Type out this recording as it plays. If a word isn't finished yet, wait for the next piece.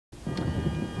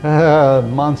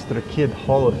Monster Kid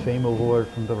Hall of Fame award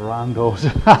from the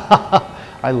Rongos.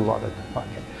 I love it. Okay.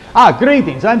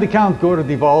 Greetings. I'm the Count Gore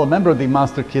de.vol, a member of the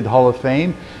Monster Kid Hall of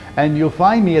Fame, and you'll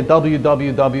find me at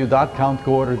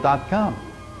www.countgore.com.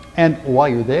 And while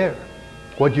you're there,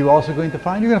 what you're also going to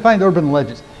find, you're going to find urban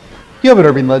legends. You have an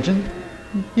urban legend.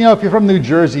 You know, if you're from New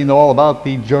Jersey, you know all about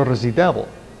the Jersey Devil.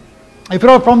 If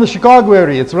you're from the Chicago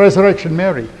area, it's Resurrection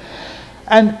Mary.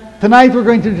 And tonight we're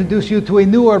going to introduce you to a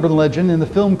new urban legend in the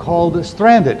film called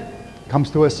Stranded. It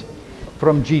comes to us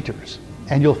from Jeter's.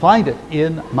 And you'll find it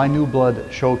in my New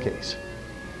Blood showcase.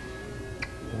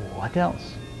 What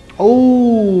else?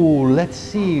 Oh, let's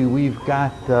see. We've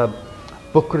got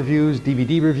book reviews,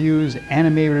 DVD reviews,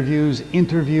 anime reviews,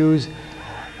 interviews,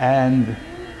 and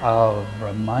a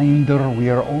reminder, we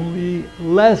are only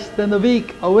less than a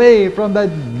week away from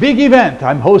that big event.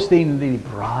 I'm hosting the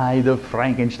Bride of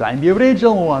Frankenstein, the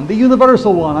original one, the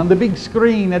universal one, on the big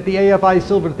screen at the AFI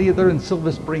Silver Theater in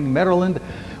Silver Spring, Maryland,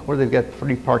 where they've got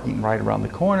free parking right around the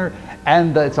corner.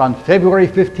 And it's on February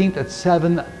 15th at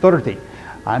 7:30.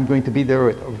 I'm going to be there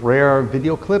with rare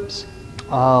video clips.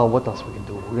 What else we can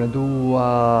do? We're going to do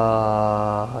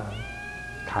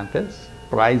contests,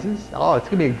 prizes. Oh, it's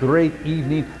going to be a great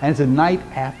evening. And it's a night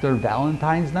after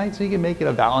Valentine's night, so you can make it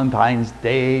a Valentine's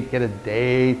date, get a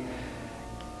date.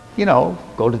 You know,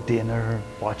 go to dinner,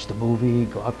 watch the movie,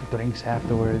 go out for drinks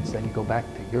afterwards, then you go back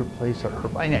to your place or her.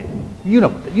 You know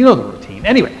the routine.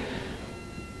 Anyway,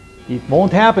 it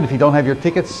won't happen if you don't have your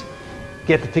tickets.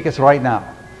 Get the tickets right now.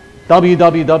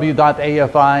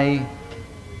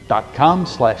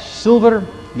 www.afi.com/silver.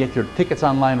 Get your tickets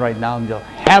online right now, and you'll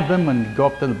have them when you go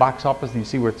up to the box office and you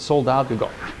see where it's sold out. You go,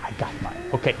 I got mine.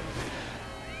 Okay.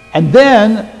 And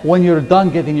then, when you're done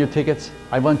getting your tickets,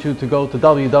 I want you to go to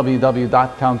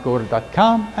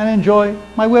www.countgore.com and enjoy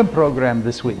my web program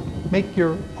this week. Make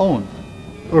your own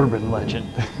urban legend.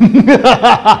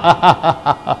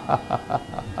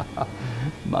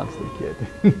 Monster Kid.